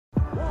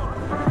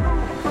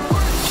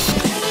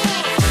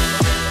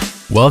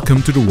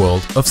Welcome to the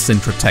world of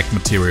Sintratec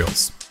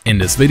materials. In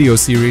this video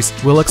series,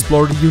 we'll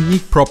explore the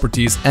unique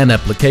properties and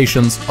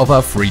applications of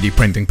our 3D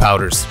printing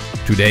powders.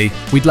 Today,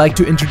 we'd like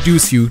to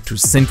introduce you to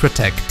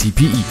Sintratec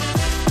TPE.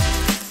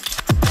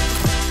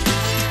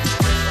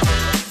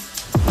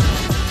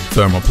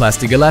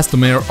 Thermoplastic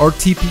Elastomer, or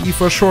TPE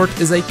for short,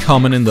 is a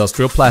common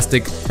industrial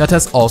plastic that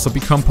has also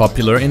become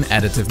popular in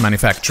additive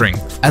manufacturing,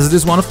 as it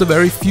is one of the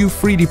very few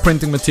 3D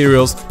printing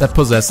materials that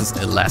possesses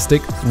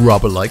elastic,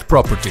 rubber-like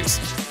properties.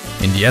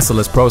 In the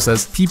SLS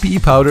process,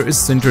 TPE powder is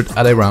sintered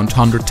at around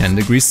 110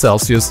 degrees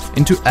Celsius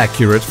into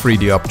accurate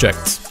 3D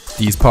objects.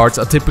 These parts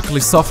are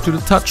typically soft to the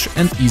touch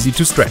and easy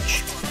to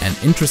stretch. An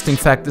interesting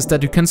fact is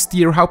that you can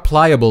steer how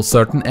pliable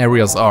certain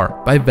areas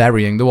are by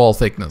varying the wall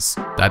thickness.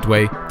 That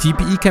way,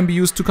 TPE can be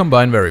used to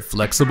combine very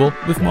flexible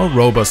with more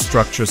robust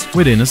structures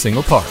within a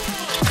single part.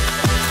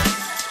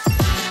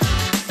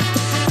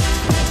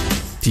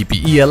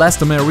 TPE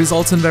elastomer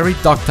results in very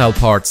ductile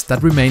parts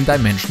that remain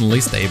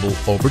dimensionally stable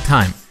over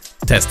time.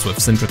 Tests with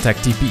Sintratec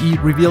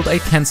TPE revealed a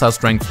tensile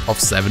strength of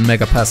 7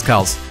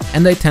 megapascals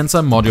and a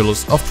tensile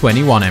modulus of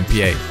 21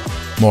 MPa.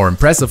 More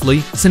impressively,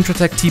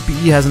 Sintratec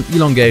TPE has an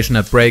elongation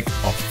at break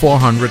of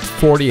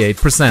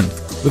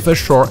 448% with a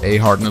Shore A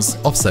hardness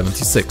of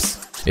 76.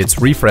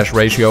 Its refresh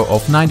ratio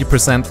of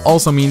 90%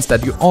 also means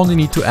that you only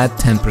need to add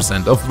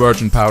 10% of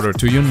virgin powder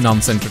to your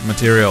non-sintered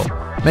material,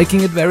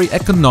 making it very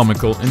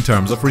economical in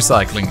terms of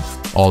recycling.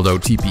 Although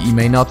TPE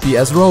may not be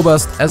as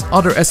robust as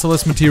other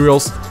SLS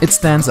materials, it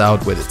stands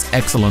out with its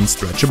excellent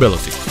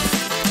stretchability.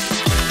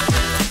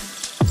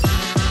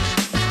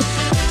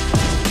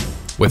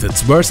 With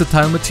its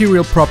versatile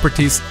material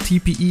properties,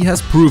 TPE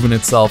has proven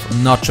itself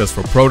not just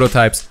for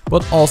prototypes,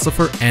 but also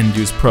for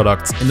end-use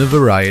products in a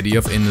variety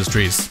of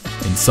industries.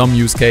 In some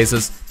use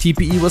cases,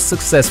 TPE was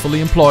successfully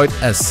employed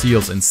as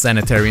seals in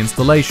sanitary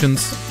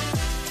installations,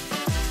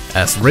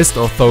 as wrist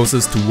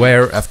orthosis to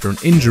wear after an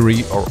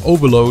injury or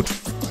overload,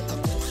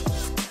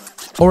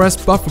 or as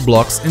buffer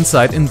blocks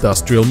inside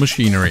industrial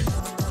machinery.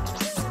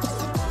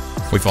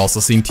 We've also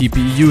seen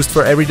TPE used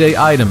for everyday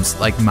items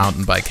like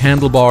mountain bike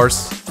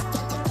handlebars,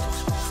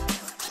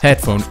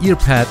 headphone ear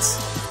pads,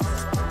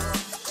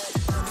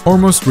 or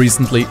most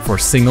recently for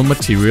single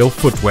material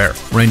footwear,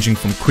 ranging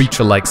from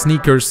creature-like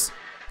sneakers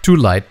to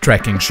light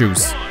trekking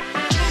shoes.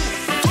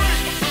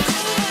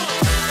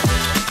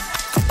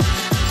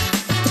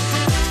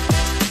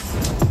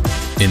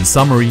 In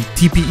summary,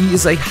 TPE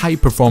is a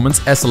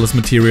high-performance SLS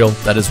material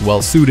that is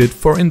well suited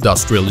for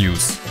industrial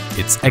use.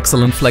 Its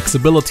excellent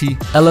flexibility,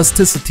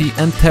 elasticity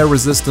and tear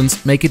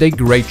resistance make it a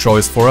great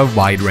choice for a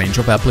wide range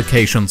of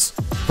applications,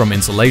 from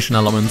insulation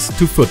elements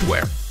to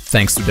footwear.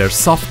 Thanks to their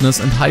softness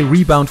and high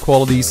rebound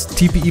qualities,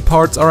 TPE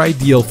parts are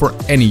ideal for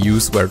any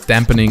use where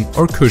dampening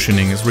or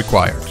cushioning is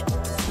required.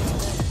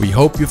 We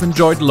hope you've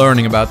enjoyed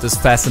learning about this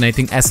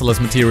fascinating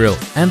SLS material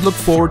and look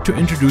forward to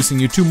introducing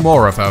you to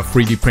more of our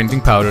 3D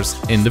printing powders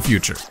in the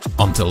future.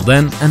 Until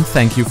then, and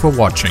thank you for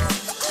watching.